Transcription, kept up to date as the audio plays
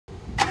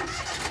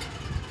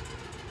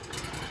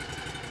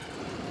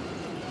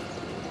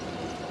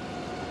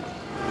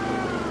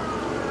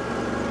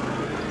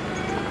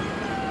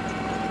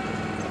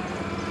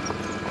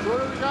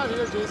do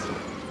there, Jason?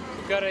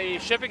 We've got a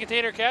shipping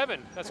container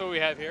cabin. That's what we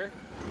have here.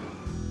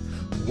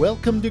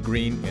 Welcome to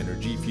Green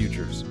Energy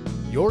Futures,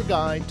 your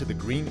guide to the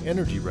green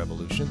energy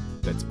revolution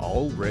that's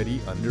already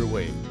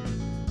underway.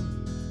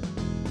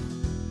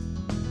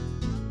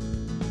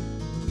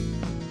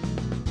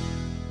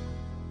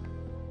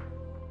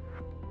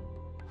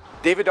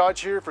 David Dodge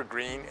here for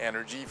Green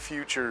Energy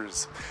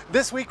Futures.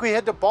 This week we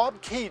head to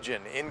Bob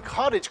Cajun in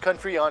Cottage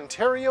Country,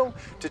 Ontario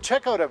to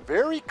check out a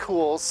very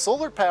cool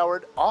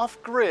solar-powered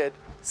off-grid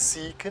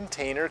sea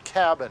container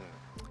cabin.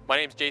 My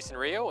name's Jason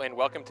Rio and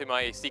welcome to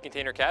my sea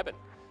container cabin.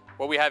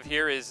 What we have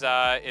here is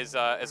a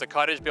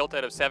cottage built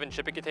out of 7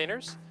 shipping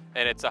containers,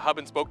 and it's a hub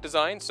and spoke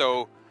design,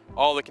 so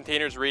all the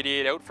containers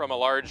radiate out from a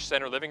large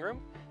center living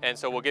room. And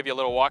so we'll give you a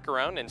little walk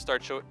around and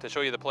start to show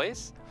you the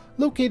place.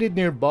 Located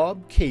near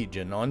Bob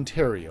Cajun,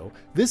 Ontario,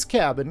 this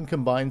cabin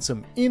combines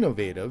some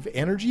innovative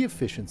energy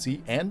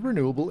efficiency and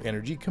renewable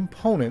energy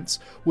components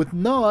with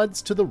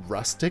nods to the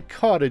rustic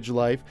cottage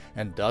life,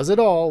 and does it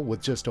all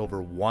with just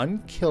over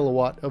 1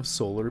 kilowatt of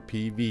solar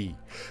PV.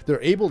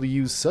 They're able to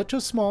use such a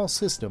small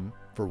system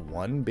for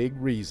one big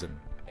reason.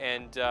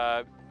 And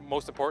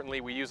most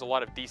importantly, we use a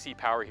lot of DC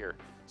power here.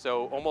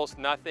 So almost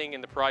nothing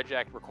in the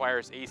project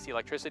requires AC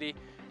electricity,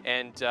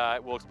 and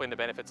we'll explain the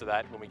benefits of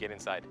that when we get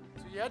inside.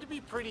 So you had to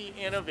be pretty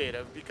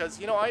innovative because,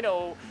 you know, I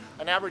know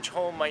an average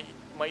home might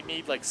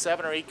need like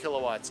 7 or 8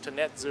 kilowatts to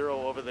net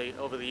zero over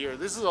the year.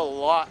 This is a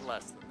lot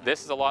less than that.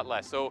 This is a lot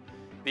less. So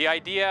the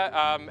idea,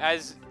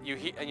 as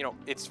you know,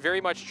 it's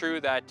very much true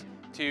that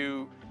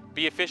to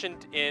be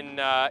efficient in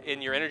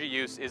your energy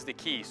use is the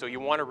key. So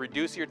you want to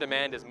reduce your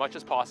demand as much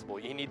as possible.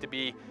 You need to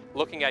be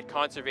looking at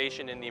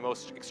conservation in the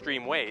most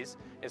extreme ways.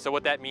 And so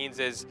what that means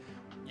is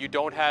you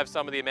don't have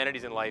some of the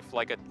amenities in life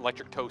like an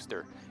electric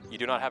toaster. You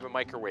do not have a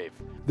microwave.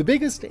 The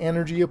biggest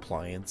energy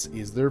appliance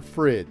is their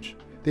fridge.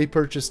 They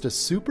purchased a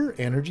super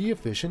energy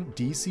efficient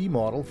DC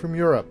model from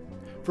Europe.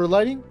 For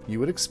lighting, you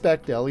would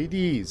expect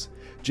LEDs.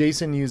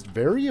 Jason used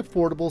very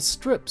affordable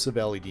strips of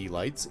LED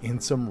lights in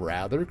some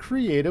rather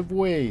creative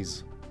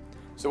ways.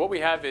 So what we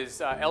have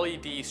is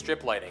LED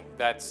strip lighting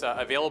that's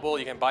available.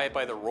 You can buy it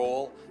by the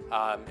roll.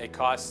 It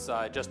costs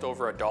just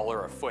over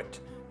 $1 a foot.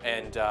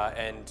 And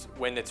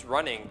when it's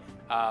running,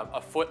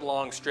 a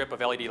foot-long strip of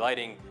LED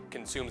lighting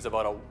consumes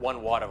about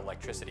 1 watt of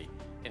electricity.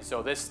 And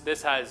so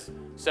this has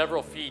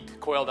several feet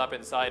coiled up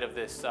inside of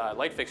this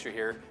light fixture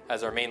here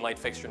as our main light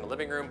fixture in the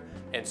living room.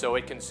 And so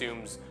it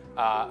consumes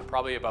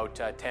probably about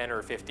 10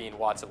 or 15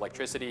 watts of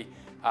electricity.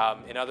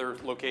 In other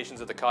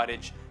locations of the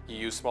cottage, you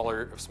use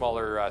smaller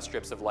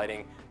strips of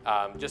lighting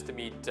just to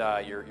meet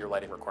your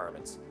lighting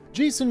requirements.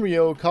 Jason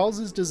Rio calls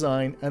his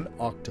design an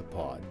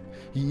Octopod.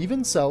 He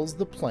even sells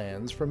the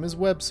plans from his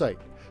website.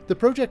 The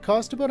project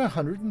cost about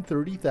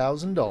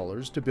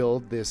 $130,000 to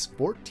build this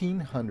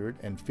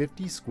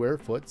 1,450 square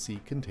foot sea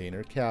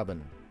container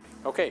cabin.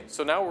 Okay,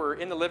 so now we're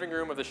in the living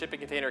room of the shipping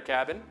container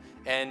cabin,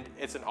 and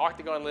it's an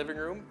octagon living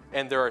room,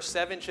 and there are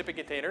 7 shipping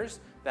containers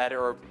that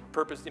are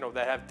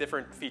that have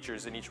different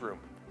features in each room.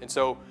 And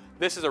so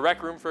this is a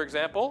rec room, for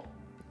example.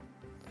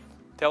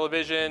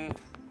 Television,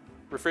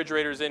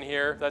 refrigerators in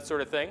here, that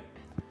sort of thing.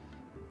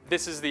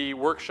 This is the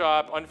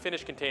workshop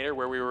unfinished container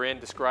where we were in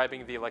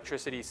describing the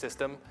electricity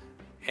system,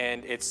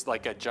 and it's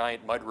like a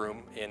giant mud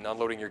room in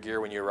unloading your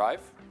gear when you arrive.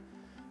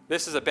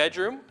 This is a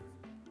bedroom,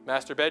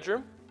 master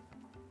bedroom.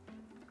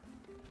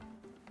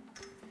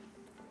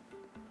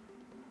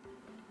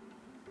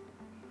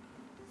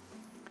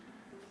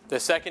 The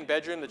second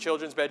bedroom, the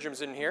children's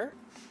bedroom's in here.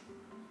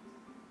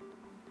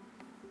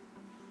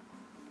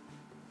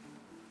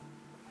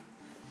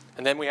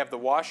 And then we have the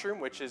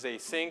washroom, which is a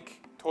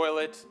sink,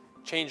 toilet,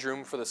 change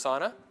room for the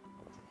sauna.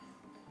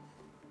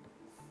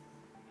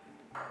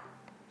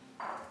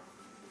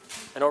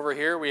 And over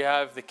here we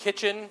have the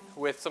kitchen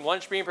with some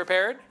lunch being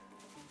prepared.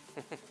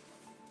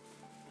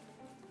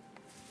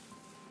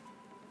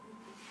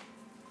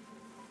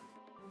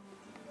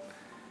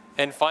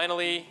 And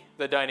finally,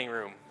 the dining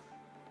room.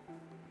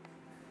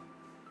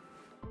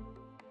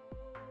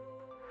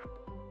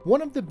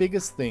 One of the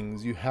biggest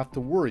things you have to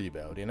worry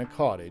about in a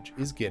cottage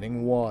is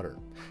getting water,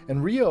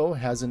 and Rio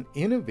has an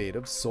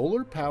innovative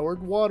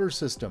solar-powered water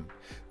system.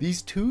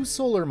 These 2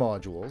 solar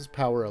modules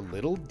power a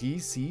little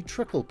DC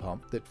trickle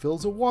pump that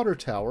fills a water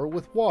tower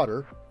with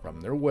water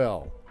from their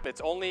well. It's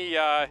only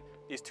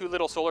these 2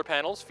 little solar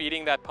panels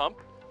feeding that pump,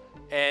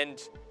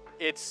 and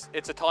it's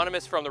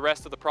autonomous from the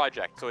rest of the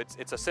project. So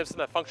it's a system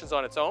that functions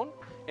on its own.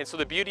 And so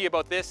the beauty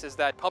about this is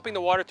that pumping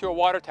the water to a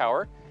water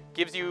tower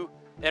gives you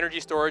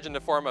energy storage in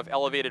the form of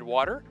elevated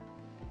water.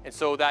 And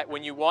so that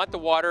when you want the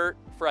water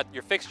for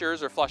your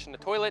fixtures or flushing the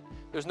toilet,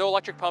 there's no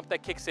electric pump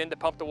that kicks in to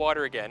pump the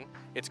water again.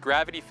 It's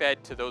gravity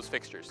fed to those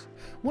fixtures.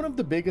 One of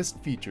the biggest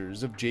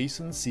features of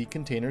Jason's sea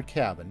container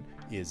cabin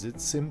is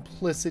its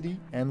simplicity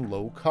and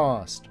low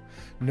cost.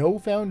 No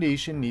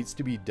foundation needs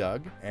to be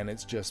dug, and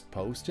it's just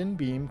post and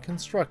beam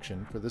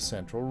construction for the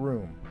central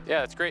room. Yeah,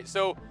 that's great.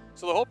 So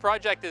the whole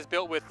project is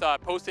built with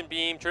post and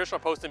beam, traditional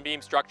post and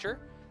beam structure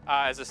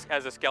as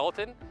a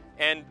skeleton.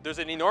 And there's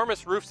an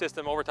enormous roof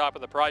system over top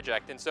of the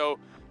project. And so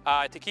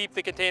to keep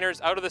the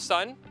containers out of the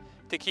sun,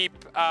 to keep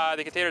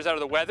the containers out of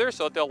the weather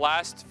so that they'll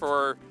last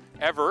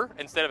forever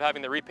instead of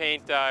having to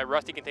repaint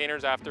rusty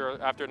containers after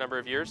a number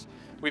of years.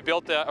 We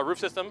built a roof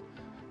system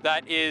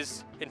that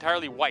is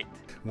entirely white.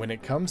 When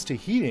it comes to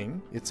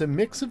heating, it's a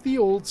mix of the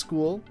old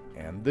school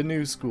and the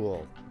new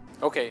school.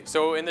 Okay,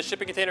 so in the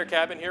shipping container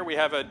cabin here, we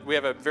have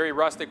a very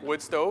rustic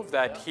wood stove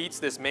that heats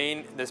this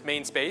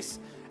main space.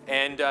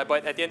 And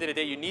but at the end of the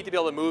day, you need to be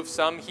able to move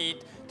some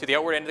heat to the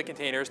outward end of the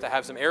containers to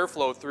have some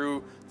airflow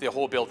through the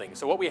whole building.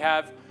 So what we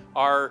have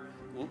are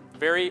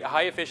very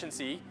high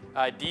efficiency,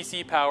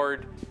 DC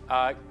powered,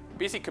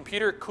 basic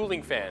computer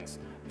cooling fans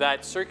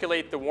that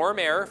circulate the warm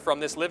air from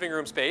this living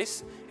room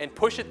space and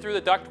push it through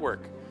the ductwork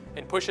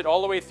and push it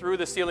all the way through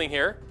the ceiling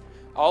here,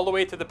 all the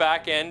way to the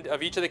back end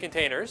of each of the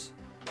containers,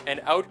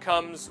 and out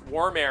comes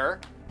warm air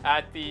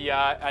at the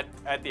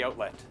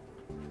outlet,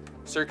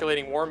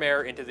 circulating warm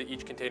air into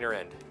each container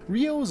end.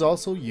 Rio is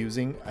also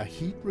using a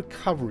heat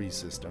recovery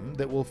system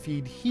that will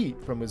feed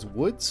heat from his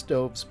wood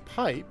stove's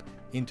pipe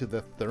into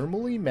the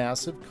thermally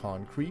massive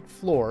concrete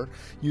floor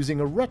using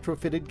a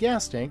retrofitted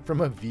gas tank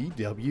from a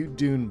VW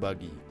dune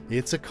buggy.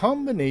 It's a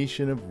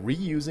combination of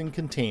reusing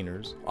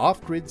containers,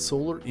 off-grid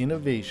solar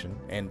innovation,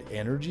 and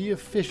energy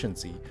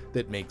efficiency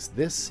that makes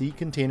this sea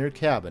container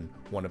cabin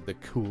one of the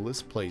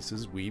coolest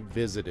places we've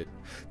visited.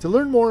 To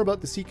learn more about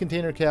the sea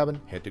container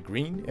cabin, head to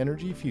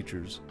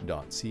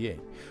greenenergyfutures.ca.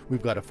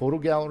 We've got a photo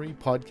gallery,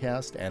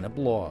 podcast, and a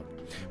blog.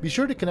 Be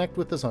sure to connect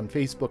with us on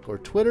Facebook or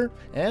Twitter,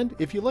 and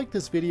if you like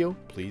this video,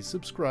 please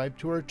subscribe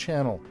to our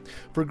channel.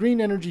 For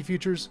Green Energy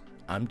Futures,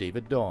 I'm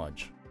David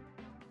Dodge.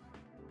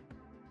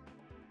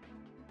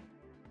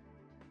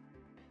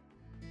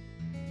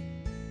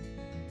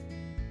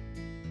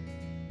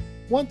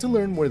 Want to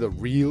learn where the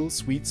real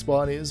sweet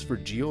spot is for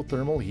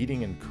geothermal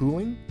heating and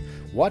cooling?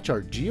 Watch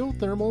our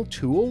Geothermal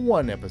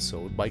 201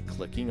 episode by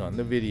clicking on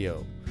the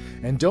video.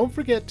 And don't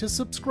forget to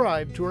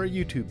subscribe to our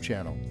YouTube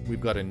channel.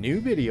 We've got a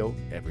new video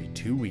every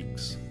 2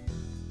 weeks.